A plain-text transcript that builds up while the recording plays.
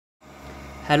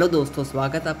Hello दोस्तों,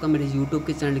 स्वागत है आपका मेरे YouTube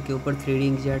के चैनल के ऊपर 3D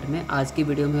इंकजेट में। आज की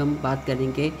वीडियो में हम बात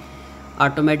करेंगे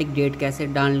ऑटोमेटिक डेट कैसे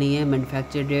डालनी है,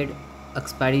 मैन्युफैक्चर डेट,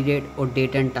 एक्सपायरी डेट और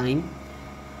date and time.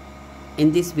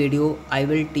 In this video I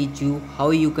will teach you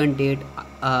how you can date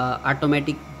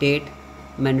automatic date,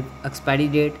 expiry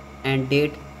date and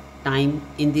date time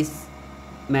in this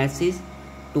message.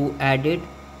 To add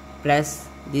it, press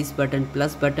this button,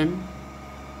 plus button,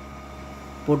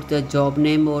 put the job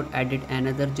name or edit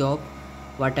another job,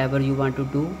 whatever you want to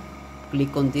do.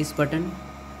 Click on this button.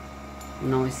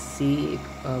 Now see,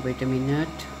 wait a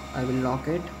minute, I will lock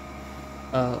it.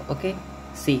 Okay,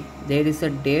 see, there is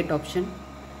a date option.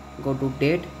 Go to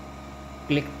date,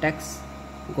 click text,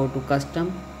 go to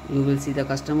custom. You will see the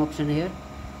custom option here.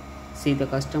 See the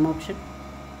custom option.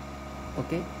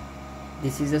 Okay,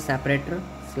 this is a separator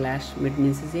slash mid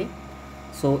means a.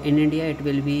 So in India it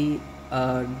will be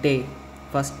day,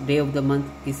 first day of the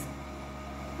month is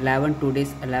 11,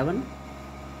 today's 11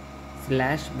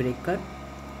 slash breaker,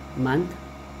 month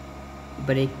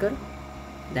breaker,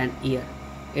 then year.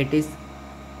 It is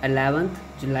 11th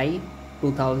July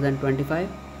 2025.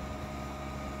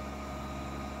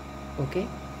 Okay,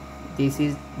 this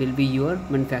is will be your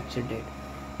manufacture date.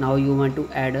 Now you want to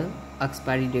add a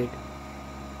expiry date,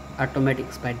 automatic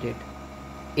expiry date.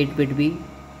 It will be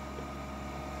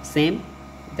same,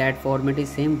 that format is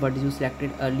same what you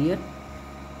selected earlier.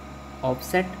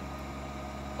 Offset.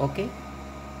 Okay,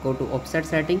 go to offset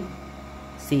setting.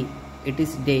 See, it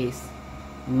is days,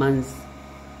 months.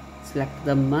 Select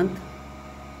the month.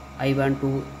 I want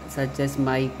to suggest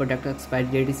my product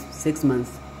expiry date is 6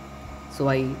 months, so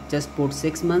I just put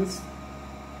 6 months,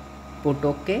 put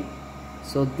OK.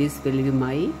 So this will be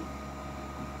my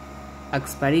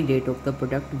expiry date of the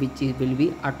product, which will be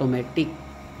automatic.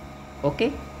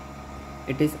 Okay,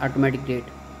 it is automatic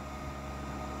date.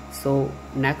 So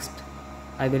next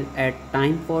I will add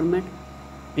time format.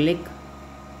 Click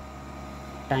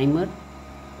timer.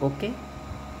 Okay,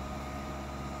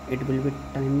 it will be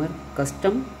timer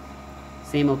custom,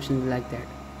 same option like that.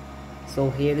 So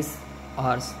here is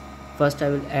hours. First I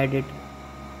will add it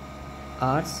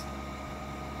hours,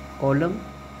 column,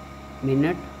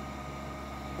 minute,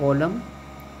 column,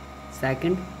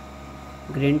 second,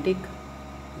 green tick,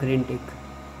 green tick.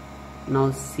 Now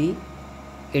see,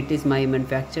 it is my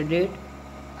manufacture date,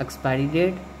 expiry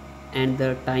date and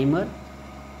the timer.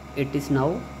 It is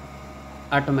now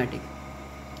automatic.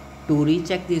 To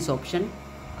recheck this option,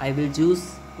 I will choose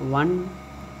one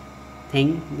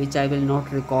thing which I will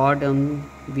not record on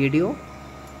video.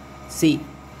 See,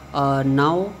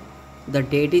 now the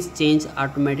date is changed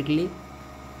automatically.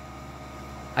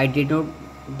 I did not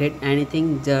did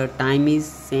anything, the time is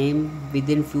same.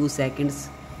 Within few seconds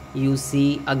you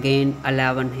see again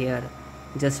 11 here,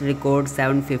 just record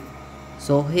 7:50.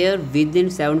 So here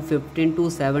within 7:15 to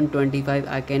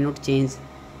 7:25 I cannot change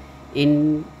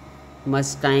in much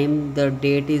time. The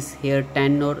date is here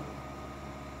 10 or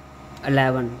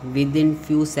 11. Within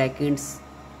few seconds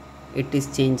it is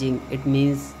changing. It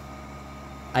means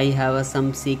I have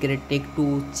some secret trick to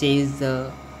change the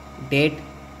date.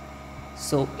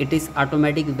 So it is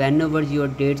automatic. Whenever your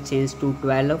date changes to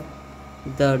 12,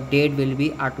 the date will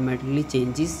be automatically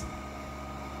changes.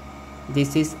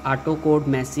 This is auto code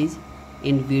message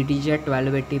in Videojet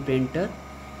 1280 printer.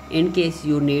 In case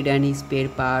you need any spare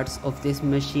parts of this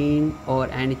machine or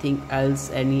anything else,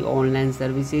 any online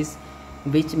services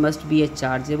which must be a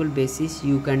chargeable basis,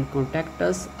 you can contact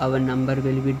us. Our number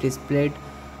will be displayed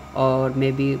or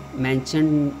maybe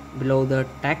mentioned below the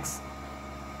text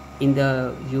in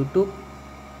the YouTube.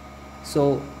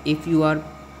 So if you are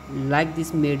like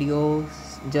this video,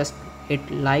 just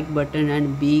hit like button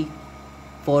and be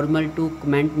formal to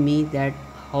comment me that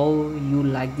how you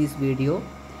like this video.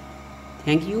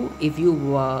 Thank you if you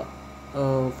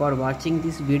for watching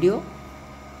this video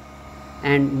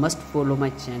and must follow my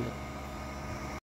channel.